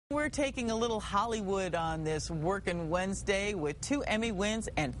We're taking a little Hollywood on this Workin' Wednesday with 2 Emmy wins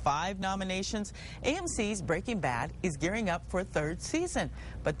and 5 nominations. AMC's Breaking Bad is gearing up for a 3rd season,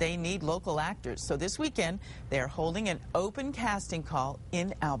 but they need local actors. So this weekend, they're holding an open casting call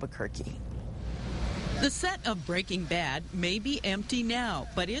in Albuquerque. The set of Breaking Bad may be empty now,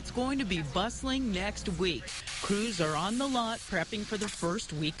 but it's going to be bustling next week. Crews are on the lot prepping for the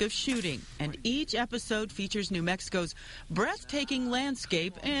first week of shooting, and each episode features New Mexico's breathtaking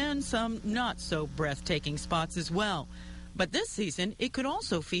landscape and some not so breathtaking spots as well. But this season, it could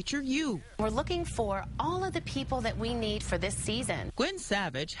also feature you. We're looking for all of the people that we need for this season. Gwen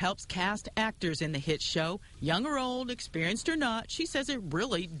Savage helps cast actors in the hit show. Young or old, experienced or not, she says it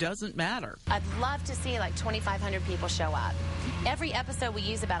really doesn't matter. I'd love to see like 2,500 people show up. Every episode we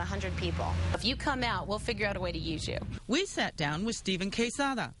use about 100 people. If you come out, we'll figure out a way to use you. We sat down with Stephen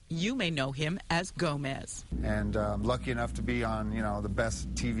Quesada. You may know him as Gomez. And lucky enough to be on, the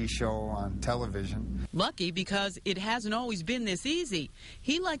best TV show on television. Lucky because it hasn't always been this easy.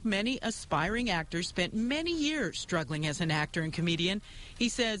 He, like many aspiring actors, spent many years struggling as an actor and comedian. He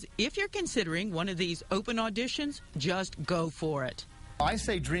says if you're considering one of these open auditions, just go for it. I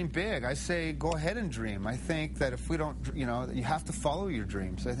say dream big. I say go ahead and dream. I think that if we don't, you have to follow your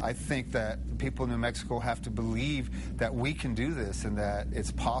dreams. I think that people in New Mexico have to believe that we can do this and that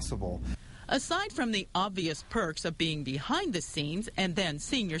it's possible. Aside from the obvious perks of being behind the scenes and then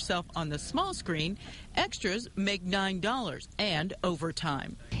seeing yourself on the small screen, extras make $9 and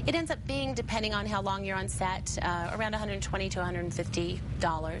overtime. It ends up being, depending on how long you're on set, around $120 to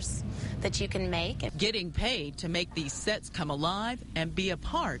 $150 that you can make. Getting paid to make these sets come alive and be a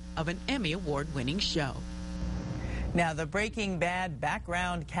part of an Emmy Award-winning show. Now, the Breaking Bad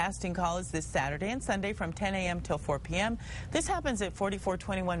background casting call is this Saturday and Sunday from 10 a.m. till 4 p.m. This happens at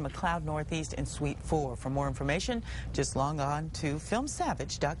 4421 McLeod Northeast in Suite 4. For more information, just log on to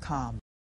filmsavage.com.